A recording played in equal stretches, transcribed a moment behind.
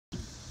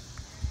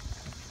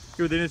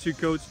Here with NSU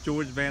coach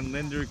George Van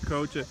Linder.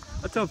 Coach, a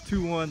tough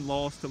 2-1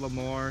 loss to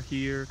Lamar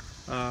here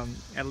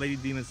at Lady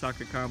Demon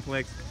Soccer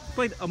Complex.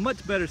 Played a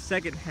much better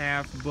second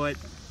half, but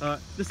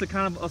just a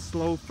kind of a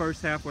slow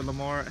first half where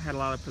Lamar had a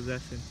lot of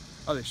possession.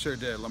 Oh, they sure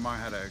did. Lamar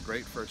had a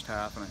great first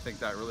half, and I think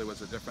that really was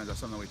the difference. That's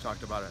something we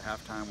talked about at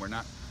halftime. We're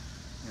not,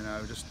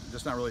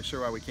 just not really sure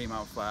why we came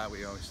out flat.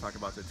 We always talk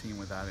about the team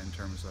with that in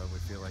terms of we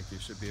feel like you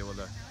should be able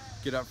to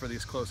get up for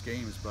these close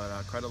games. But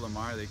credit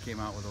Lamar, they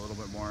came out with a little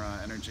bit more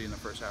energy in the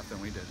first half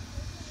than we did.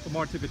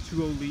 Lamar took a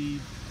 2-0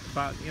 lead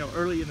about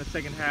early in the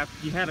second half.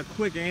 You had a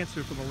quick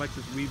answer from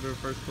Alexis Weaver,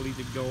 first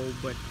collegiate goal,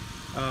 but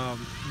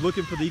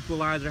looking for the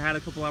equalizer, had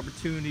a couple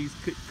opportunities,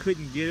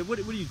 couldn't get it.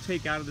 What do you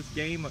take out of this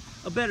game?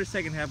 A better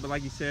second half, but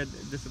like you said,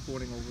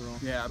 disappointing overall.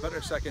 Yeah, a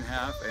better second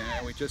half,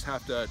 and we just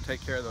have to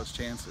take care of those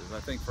chances.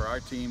 I think for our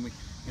team,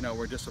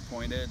 we're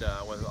disappointed.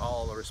 With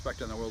all the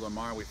respect in the world of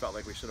Lamar, we felt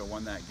like we should have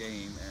won that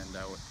game,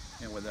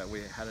 and with that, we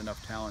had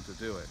enough talent to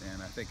do it.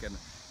 And I think, and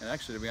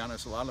actually, to be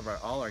honest,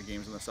 all our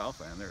games in the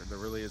Southland, there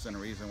really isn't a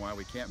reason why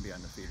we can't be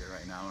undefeated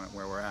right now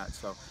where we're at.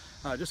 So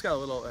just got a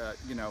little,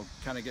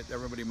 kind of get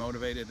everybody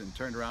motivated and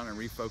turned around and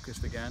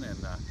refocused again, and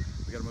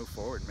we got to move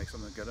forward and make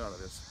something good out of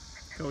this.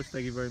 Coach,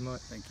 thank you very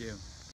much. Thank you.